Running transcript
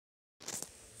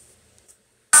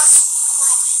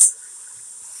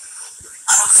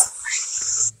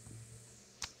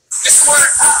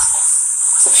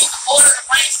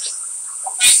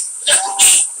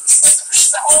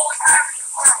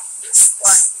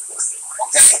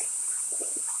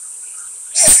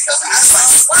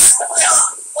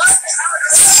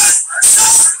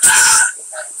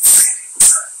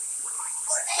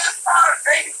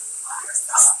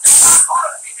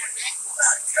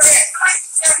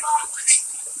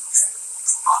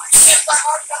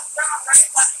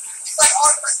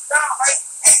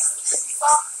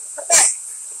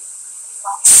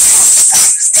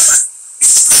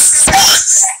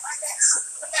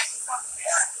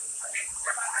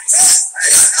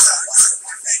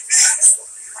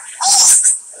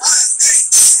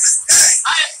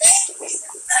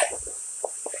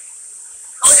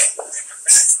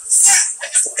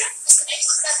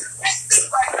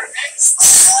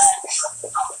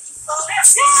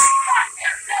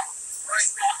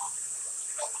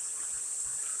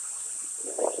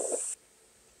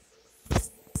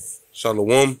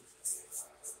Shalom.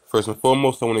 First and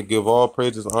foremost, I want to give all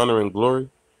praises, honor, and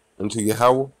glory unto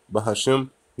Yahweh,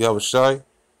 Bahashem, Yahweh Shai,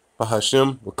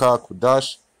 Bahashem, Wakah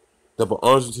Kodash. Double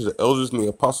honors to the elders and the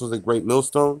apostles at Great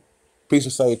Millstone. Peace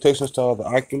and salutations to all the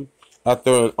Akim out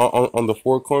there on the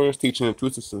four corners, teaching the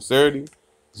truth and sincerity.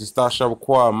 This is Tasha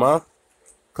Wakwa Amath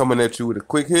coming at you with a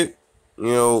quick hit,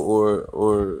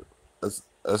 or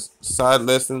a side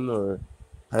lesson, or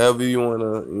however you want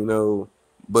to,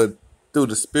 but through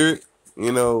the spirit.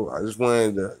 I just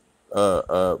wanted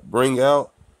to bring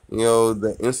out,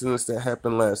 the incidents that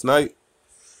happened last night.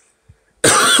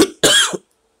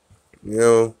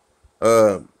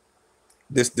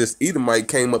 This Edomite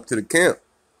came up to the camp,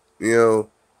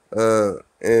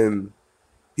 and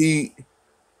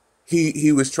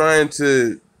he was trying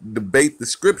to debate the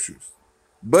scriptures,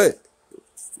 but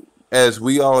as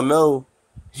we all know,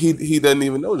 he doesn't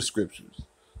even know the scriptures,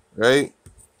 right?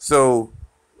 So,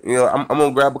 I'm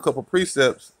gonna grab a couple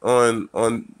precepts on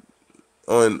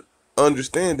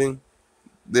understanding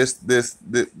this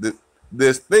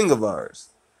thing of ours,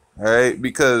 all right?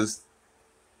 Because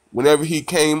whenever he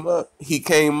came up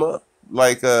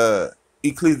like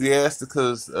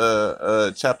Ecclesiasticus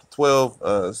chapter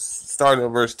 12, starting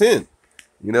at verse 10.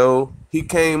 He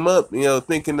came up,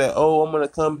 thinking that, I'm gonna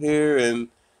come here and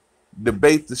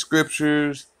debate the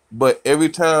scriptures, but every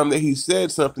time that he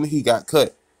said something, he got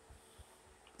cut.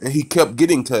 And he kept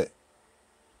getting cut.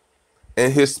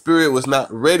 And his spirit was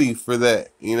not ready for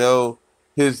that.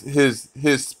 His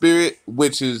spirit,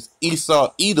 which is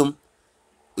Esau Edom,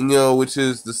 which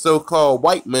is the so-called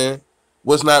white man,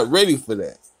 was not ready for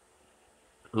that.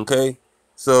 Okay?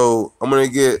 So I'm going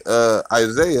to get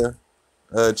Isaiah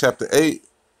chapter 8,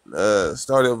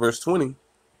 start at verse 20.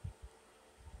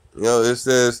 It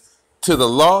says, to the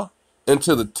law and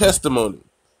to the testimony,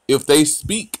 if they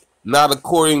speak not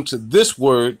according to this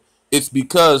word, it's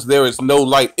because there is no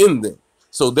light in them.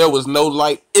 So there was no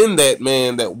light in that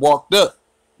man that walked up,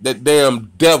 that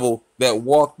damn devil that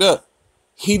walked up.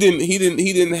 He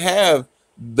didn't have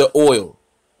the oil.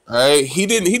 All right. He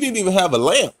didn't even have a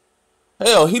lamp.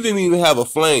 Hell, he didn't even have a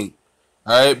flame.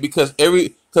 All right, because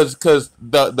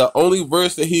the only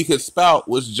verse that he could spout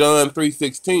was John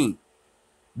 3:16.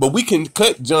 But we can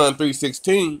cut John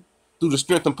 3:16 through the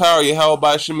strength and power of Yahweh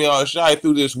by Shemi Shai,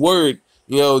 through this word,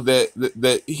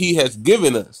 that he has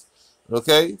given us.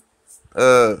 Okay?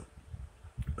 I'm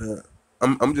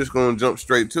just gonna jump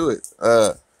straight to it.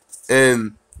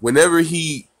 And whenever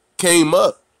he came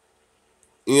up,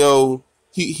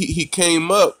 he came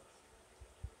up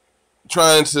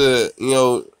trying to,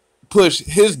 push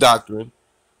his doctrine,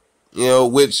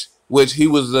 which he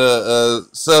was a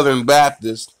Southern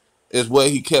Baptist, is what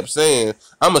he kept saying.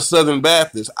 I'm a Southern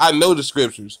Baptist. I know the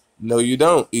scriptures. No, you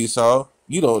don't, Esau.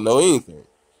 You don't know anything.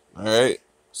 All right.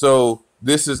 So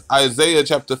this is Isaiah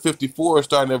chapter 54,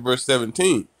 starting at verse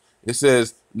 17. It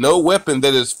says, no weapon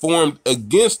that is formed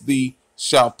against thee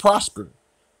shall prosper,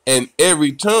 and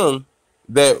every tongue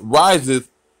that riseth,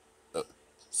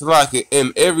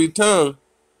 and every tongue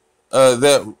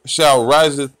that shall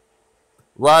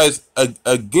rise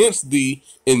against thee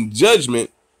in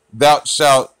judgment, thou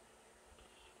shalt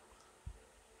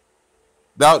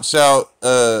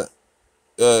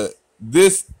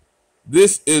this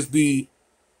is the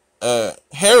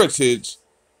heritage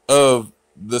of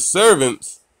the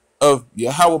servants of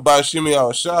Yahweh by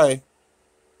Shemi Shai,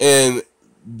 and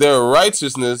their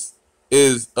righteousness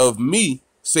is of me,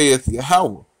 saith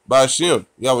Yahweh by Shem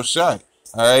Yahweh Shai.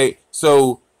 All right,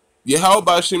 so Yahweh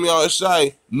by Shemi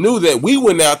Shai knew that we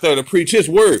went out there to preach his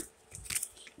word.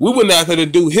 We went out there to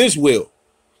do his will.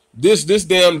 This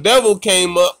damn devil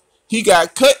came up. He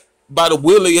got cut by the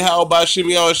will of Yahweh by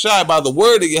Shemi Shai, by the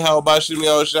word of Yahweh by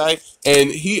Shemi Shai,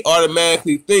 and he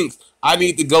automatically thinks, I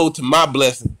need to go to my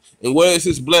blessing. And what is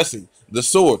his blessing? The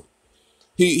sword.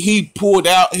 He pulled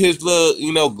out his little,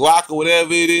 Glock or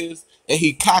whatever it is, and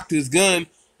he cocked his gun,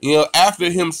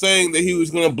 after him saying that he was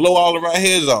gonna blow all of our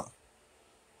heads off.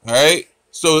 All right.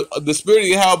 So the spirit of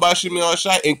Yahweh Bashim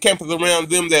Yahushai encampeth around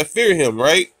them that fear him.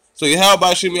 Right. So Yahweh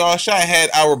Bashim Yahushai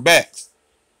had our backs.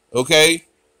 Okay.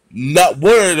 Not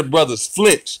one of the brothers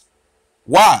flinched.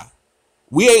 Why?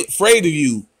 We ain't afraid of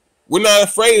you. We're not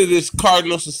afraid of this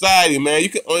cardinal society, man. You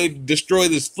can only destroy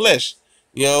this flesh,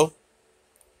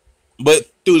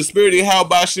 But through the spirit of Yahweh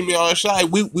Bashim Yahushai,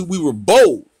 we were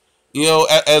bold,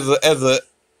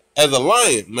 as a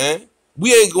lion, man.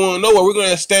 We ain't going nowhere. We're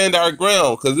gonna stand our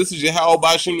ground because this is Yahweh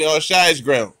Bashim Yahushai's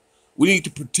ground. We need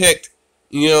to protect,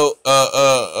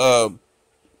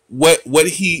 what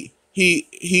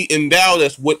he endowed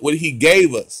us, what he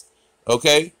gave us,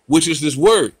 okay, which is this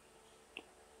word.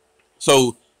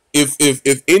 So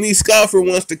if any scoffer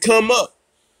wants to come up,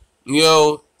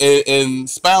 and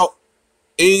spout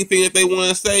anything that they want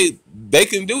to say, they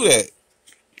can do that.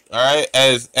 All right,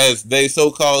 as they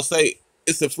so-called say,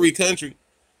 it's a free country,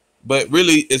 but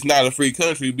really it's not a free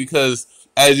country because,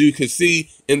 as you can see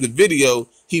in the video,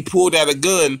 he pulled out a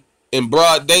gun in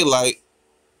broad daylight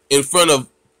in front of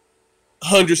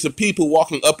hundreds of people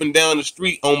walking up and down the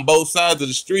street on both sides of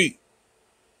the street.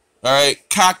 All right,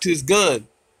 cocked his gun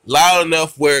loud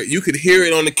enough where you could hear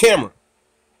it on the camera.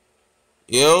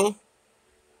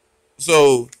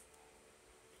 So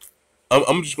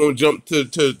I'm just gonna jump to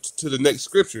the next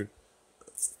scripture.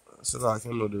 So like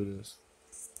I'm gonna do this.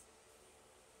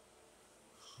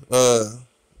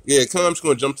 Yeah, I'm just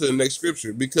gonna jump to the next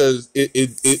scripture because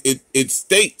it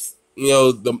states,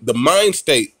 the mind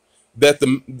state that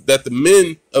the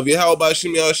men of Yahweh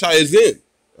Bashim Yahushai is in.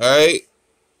 All right,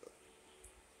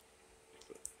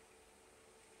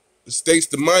 it states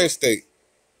the mind state.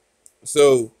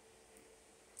 So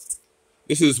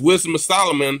this is Wisdom of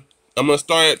Solomon. I'm going to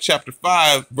start at chapter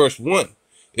 5, verse 1.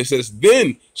 It says,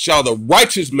 "Then shall the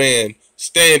righteous man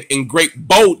stand in great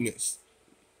boldness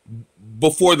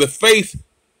before the face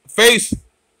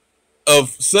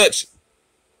of such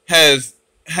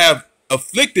have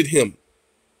afflicted him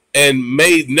and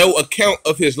made no account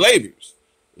of his labors."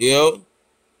 The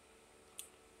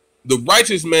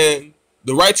righteous man,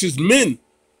 the righteous men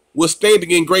was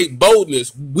standing in great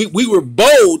boldness. We were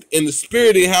bold in the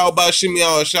spirit of Yahweh Bashim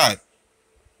Yahushai.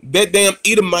 That damn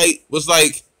Edomite was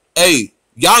like, "Hey,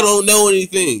 y'all don't know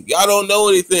anything. Y'all don't know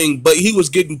anything." But he was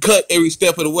getting cut every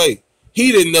step of the way.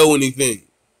 He didn't know anything.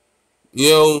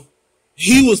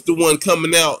 He was the one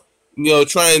coming out,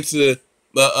 trying to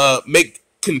make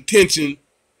contention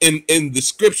in the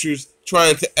scriptures,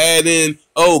 trying to add in,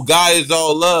 "Oh, God is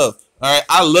all love. All right,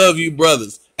 I love you,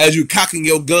 brothers," as you cocking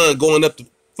your gun going up the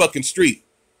fucking street.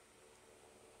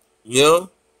 I'm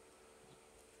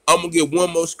gonna get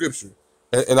one more scripture.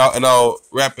 And I'll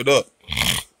wrap it up.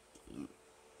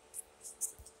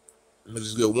 Let's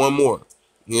just get one more,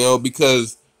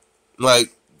 because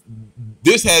like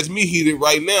this has me heated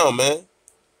right now, man.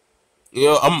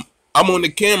 I'm on the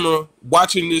camera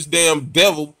watching this damn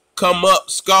devil come up,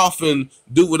 scoff, and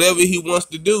do whatever he wants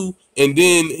to do, and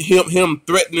then him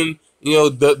threatening,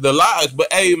 the lives.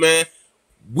 But hey, man,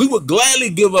 we would gladly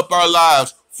give up our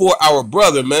lives for our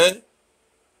brother, man.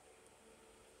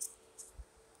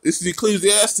 This is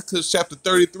Ecclesiasticus chapter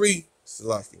 33,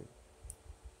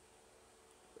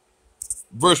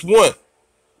 verse 1. All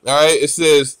right, it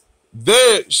says,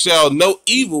 "There shall no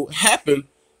evil happen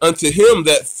unto him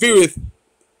that feareth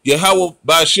Yahweh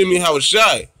Bashim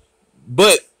Yahushai,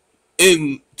 but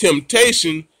in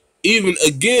temptation, even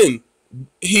again,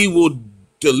 he will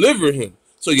deliver him."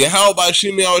 So Yahweh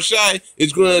Bashim Yahushai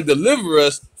is going to deliver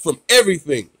us from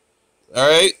everything. All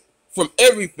right, from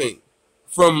everything.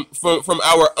 From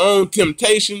our own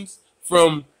temptations,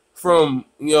 from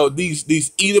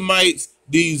these Edomites,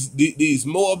 these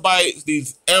Moabites,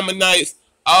 these Ammonites,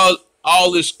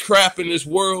 all this crap in this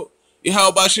world.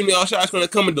 Yahweh Bashim Yahushai is going to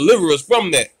come and deliver us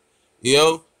from that.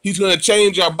 He's going to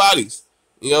change our bodies,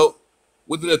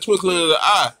 within a twinkling of the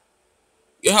eye.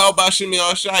 Yahweh Bashim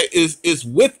Yahushai is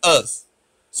with us.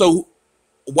 So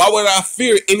why would I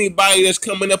fear anybody that's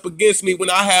coming up against me when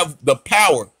I have the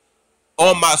power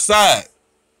on my side?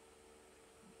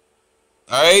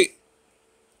 All right.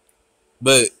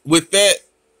 But with that,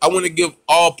 I want to give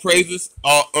all praises,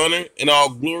 all honor, and all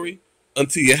glory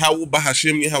unto Yahweh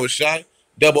Bahashim Yahushai.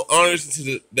 Double honors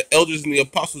to the elders and the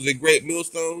apostles at Great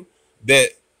Millstone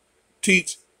that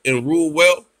teach and rule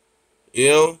well.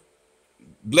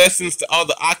 Blessings to all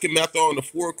the Akim out there on the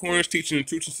four corners teaching the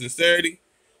truth and sincerity.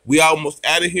 We almost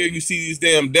out of here. You see these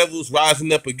damn devils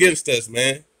rising up against us,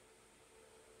 man.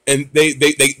 And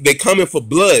they coming for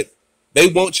blood. They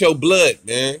want your blood,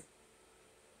 man.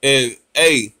 And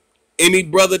hey, any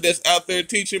brother that's out there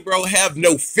teaching, bro, have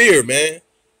no fear, man.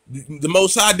 The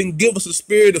Most High didn't give us a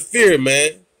spirit of fear,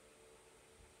 man.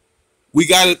 We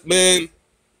got it, man.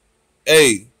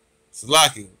 Hey,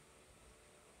 Salaki,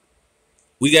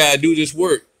 we gotta do this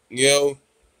work,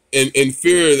 in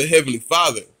fear of the Heavenly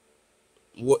Father,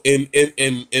 in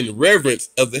reverence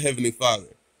of the Heavenly Father.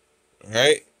 All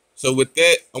right. So with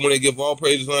that, I want to give all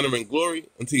praises, honor, and glory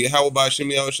unto Yahweh by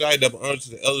Shemi Al Shai, double honor to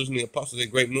the elders and the apostles, a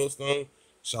great millstone.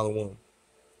 Shalom.